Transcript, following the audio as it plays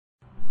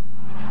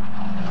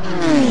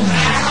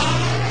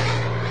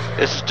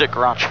Dick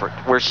Rochfort.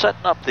 We're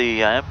setting up the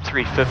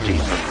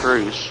M350 for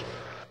cruise.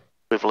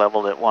 We've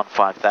leveled at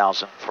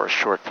 15,000 for a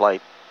short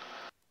flight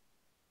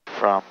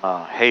from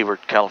Hayward,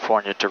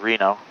 California to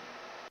Reno.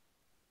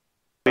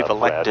 We've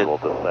elected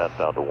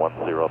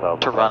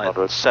to run at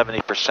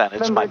 70%.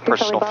 It's my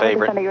personal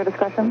favorite.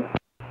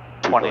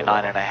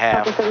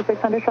 29.5.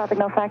 3600 traffic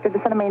no factor.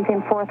 Descend and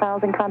maintain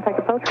 4,000. Contact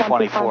approach.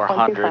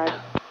 2,400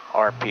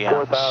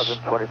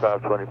 RPMs.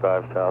 25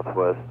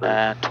 southwest.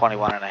 And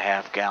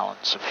 21.5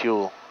 gallons of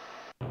fuel.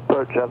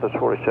 Approach Southwest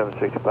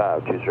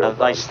 4765.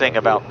 The nice thing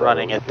about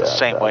running it the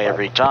same way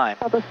every time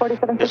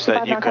is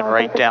that you can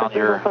write down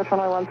your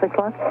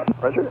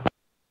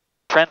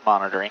trend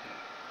monitoring.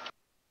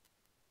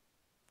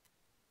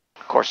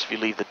 Of course, if you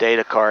leave the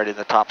data card in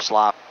the top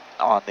slot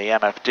on the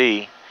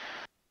MFD,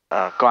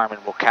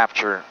 Garmin will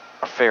capture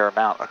a fair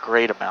amount, a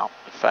great amount,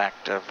 in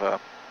fact, of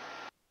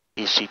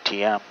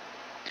ECTM.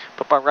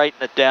 But by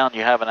writing it down,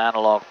 you have an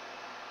analog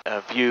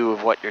view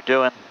of what you're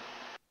doing,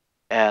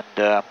 and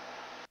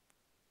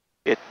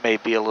it may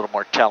be a little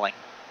more telling.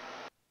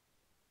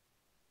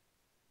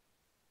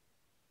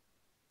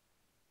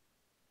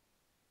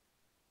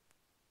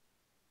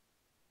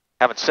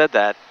 Having said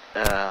that,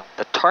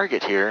 the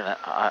target here,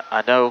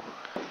 I know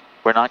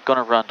we're not going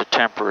to run to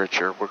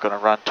temperature. We're going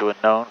to run to a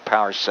known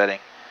power setting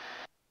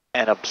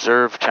and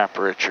observe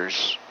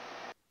temperatures.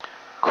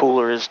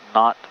 Cooler is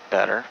not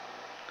better.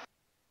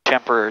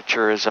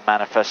 Temperature is a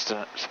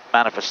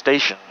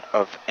manifestation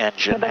of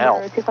engine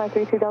health.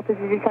 2532 Delta,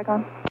 did you check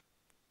on?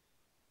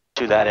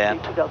 To that end,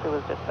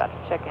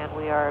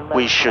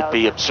 we should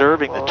be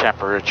observing the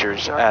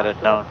temperatures at a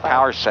known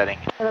power setting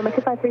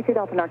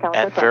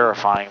and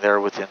verifying they're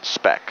within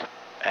spec.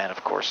 And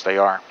of course they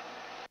are.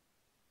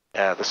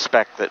 The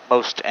spec that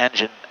most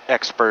engine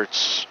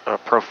experts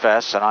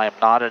profess, and I am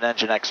not an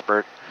engine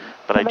expert,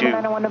 but I do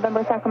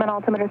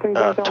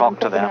talk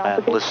to them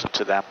and listen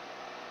to them,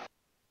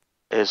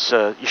 is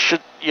you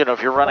should,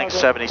 if you're running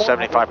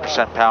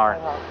 70-75% power,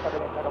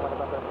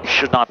 you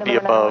should not be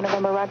above,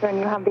 at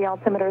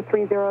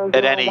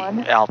any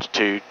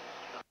altitude,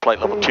 flight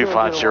level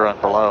 250 and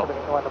below,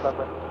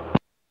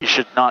 you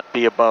should not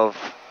be above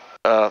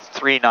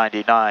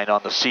 399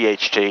 on the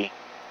CHT.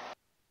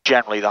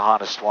 Generally the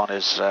hottest one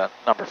is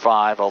number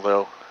 5,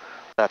 although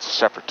that's a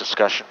separate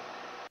discussion.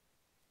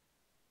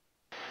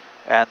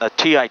 And the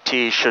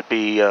TIT should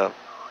be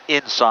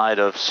inside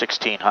of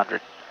 1600.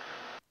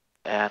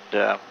 And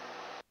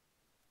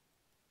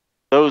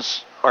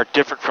those are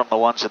different from the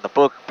ones in the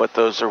book, but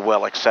those are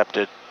well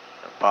accepted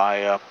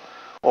by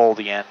all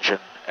the engine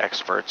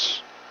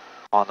experts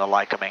on the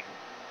Lycoming.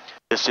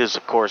 This is,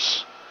 of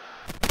course,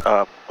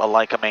 a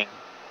Lycoming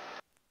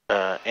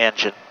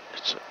engine.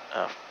 It's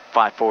a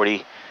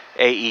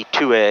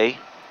 540-AE2A,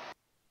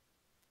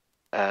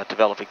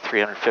 developing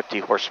 350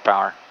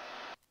 horsepower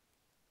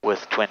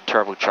with twin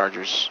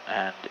turbochargers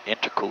and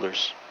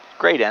intercoolers.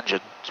 Great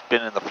engine. It's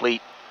been in the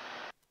fleet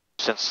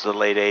since the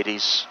late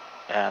 80s,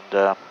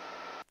 and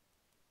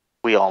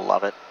we all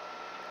love it.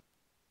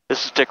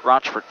 This is Dick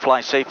Rochfort.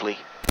 Fly safely.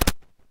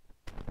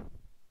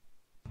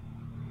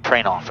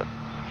 Train often.